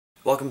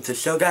Welcome to the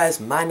show, guys.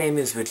 My name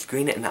is Rich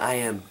Green and I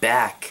am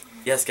back.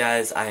 Yes,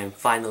 guys, I am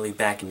finally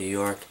back in New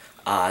York.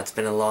 It's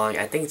been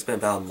I think it's been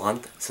about a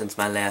month since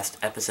my last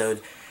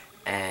episode,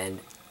 and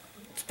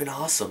it's been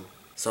awesome.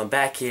 So I'm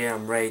back here,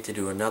 I'm ready to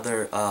do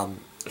another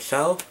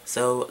show,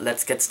 so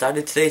let's get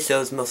started. Today's show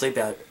is mostly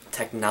about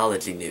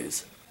technology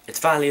news. It's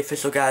finally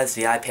official, guys.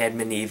 The iPad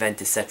mini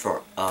event is set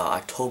for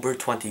October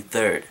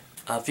 23rd.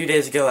 A few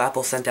days ago,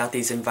 Apple sent out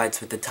these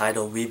invites with the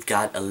title, "We've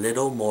got a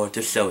little more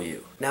to show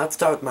you." Now let's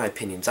start with my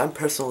opinions. I'm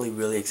personally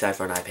really excited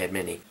for an iPad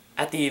mini.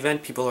 At the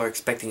event, people are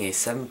expecting a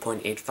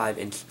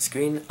 7.85-inch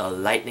screen, a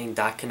lightning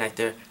dock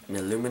connector, an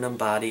aluminum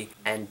body,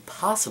 and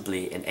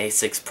possibly an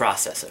A6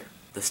 processor.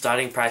 The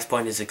starting price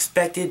point is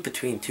expected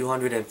between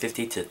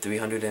 $250 to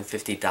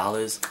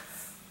 $350,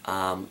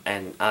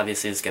 and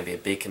obviously it's going to be a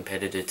big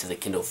competitor to the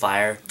Kindle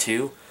Fire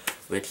 2,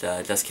 which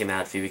just came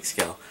out a few weeks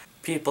ago.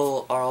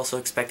 People are also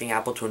expecting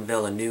Apple to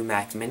unveil a new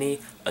Mac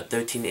Mini, a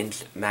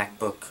 13-inch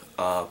MacBook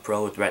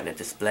Pro with Retina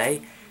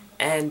display,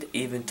 and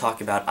even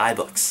talk about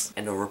iBooks.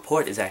 And a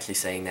report is actually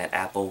saying that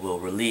Apple will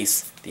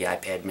release the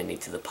iPad mini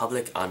to the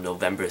public on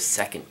November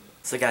 2nd.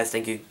 So guys,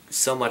 thank you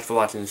so much for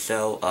watching the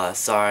show.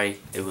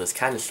 Sorry it was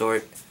kind of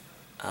short,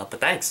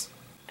 but thanks.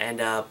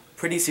 And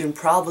pretty soon,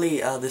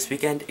 probably this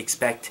weekend,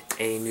 expect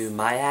a new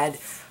iPad.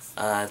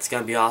 It's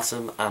going to be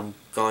awesome. I'm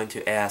going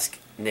to ask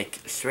Nick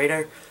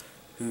Schrader,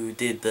 who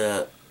did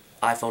the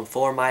iPhone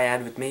 4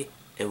 iPad with me.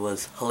 It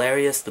was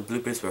hilarious. The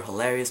bloopers were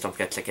hilarious. Don't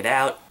forget to check it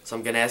out. So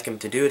I'm going to ask him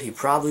to do it. He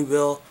probably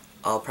will.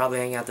 I'll probably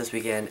hang out this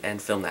weekend and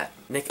film that.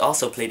 Nick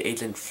also played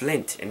Agent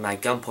Flint in my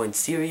Gunpoint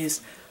series.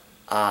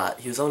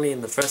 He was only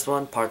in the first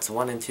one, parts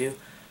 1 and 2.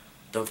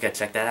 Don't forget to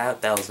check that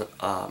out. That was,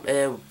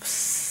 it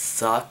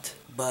sucked,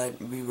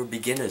 but we were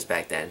beginners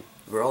back then.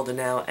 We're older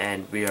now,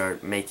 and we are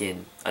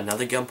making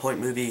another Gunpoint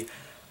movie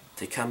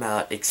to come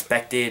out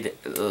expected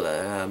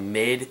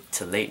mid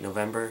to late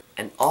November.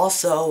 And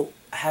also,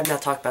 I have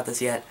not talked about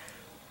this yet,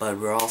 but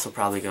we're also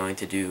probably going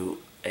to do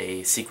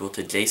a sequel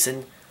to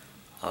Jason.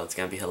 It's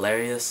going to be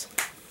hilarious,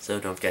 so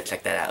don't forget to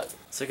check that out.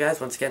 So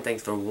guys, once again,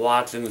 thanks for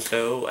watching the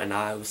show, and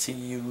I will see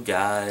you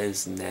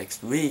guys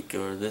next week,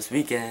 or this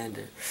weekend,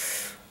 or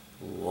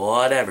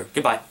whatever.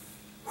 Goodbye.